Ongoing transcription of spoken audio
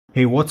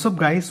Hey, what's up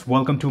guys,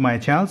 welcome to my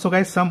channel. So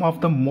guys, some of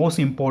the most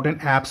important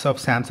apps of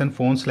Samsung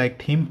phones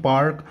like Theme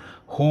Park,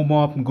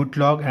 HomeOp,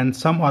 GoodLock and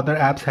some other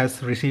apps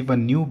has received a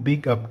new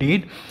big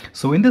update.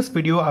 So in this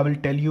video I will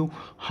tell you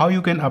how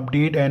you can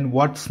update and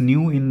what's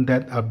new in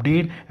that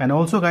update. And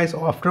also guys,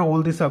 after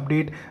all this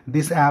update,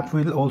 this app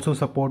will also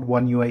support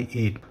One UI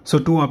 8. So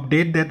to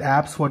update that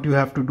apps, what you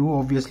have to do,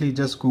 obviously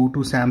just go to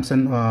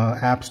Samsung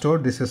App Store.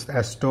 This is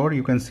S Store.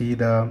 You can see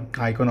the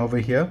icon over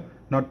here.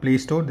 Not Play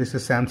Store, this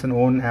is Samsung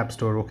own app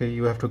store. Okay,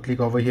 you have to click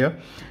over here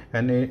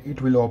and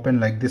it will open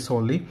like this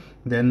only.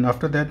 Then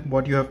after that,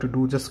 what you have to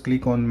do, just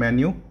click on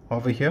menu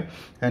over here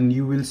and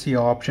you will see an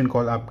option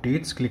called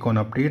updates. Click on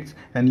updates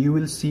and you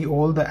will see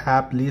all the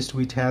app list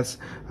which has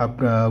a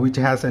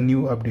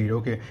new update.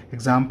 Okay,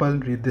 example,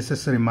 this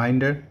is a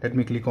reminder. Let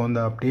me click on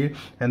the update,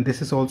 and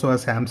this is also a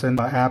Samsung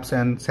apps,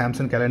 and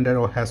Samsung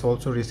calendar has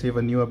also received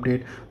a new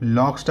update.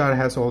 Lockstar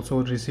has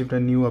also received a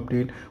new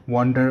update.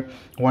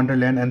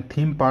 Wonderland and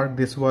Theme Park,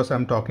 this was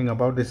I'm talking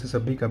about. This is a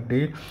big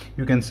update,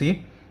 you can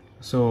see.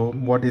 So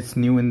what is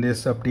new in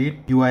this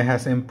update? UI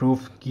has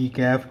improved,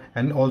 keycap,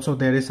 and also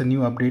there is a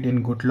new update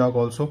in GoodLock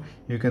also.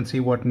 You can see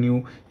what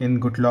new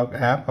in GoodLock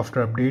app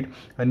after update.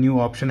 A new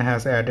option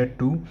has added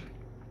to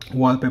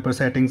wallpaper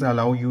settings,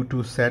 allow you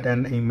to set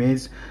an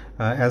image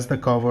as the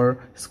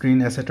cover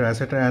screen, etc,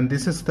 etc. And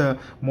this is the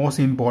most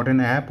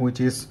important app,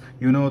 which is,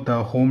 you know,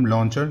 the home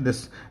launcher.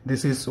 This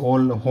is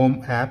all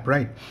home app,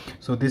 right?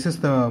 So this is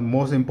the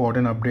most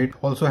important update.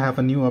 Also have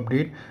a new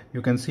update.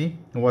 You can see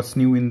what's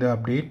new in the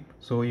update,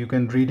 so you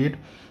can read it.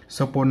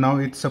 Support, now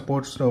it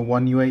supports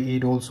One UI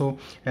 8 also,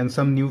 and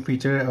some new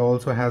feature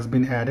also has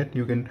been added.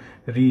 You can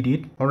read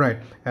it. All right,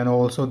 and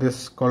also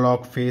this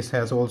clock face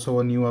has also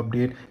a new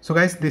update. So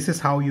guys, this is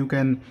how you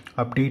can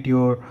update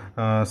your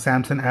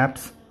Samsung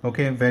apps.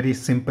 Okay, very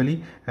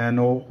simply. And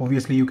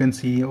obviously you can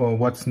see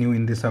what's new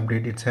in this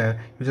update. It's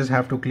you just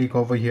have to click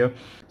over here.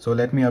 So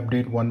let me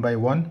update one by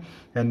one,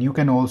 and you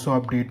can also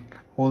update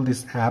all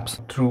these apps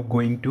through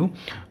going to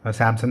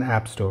Samsung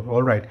App Store.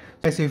 All right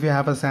guys, if you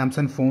have a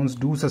Samsung phones,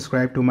 do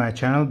subscribe to my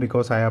channel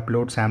because I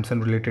upload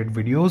Samsung related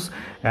videos.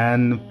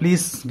 And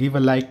please give a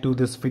like to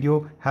this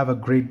video. Have a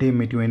great day.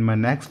 Meet you in my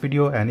next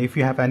video. And if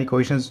you have any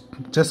questions,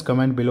 just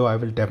comment below. I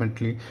will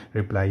definitely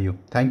reply you.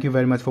 Thank you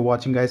very much for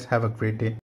watching guys. Have a great day.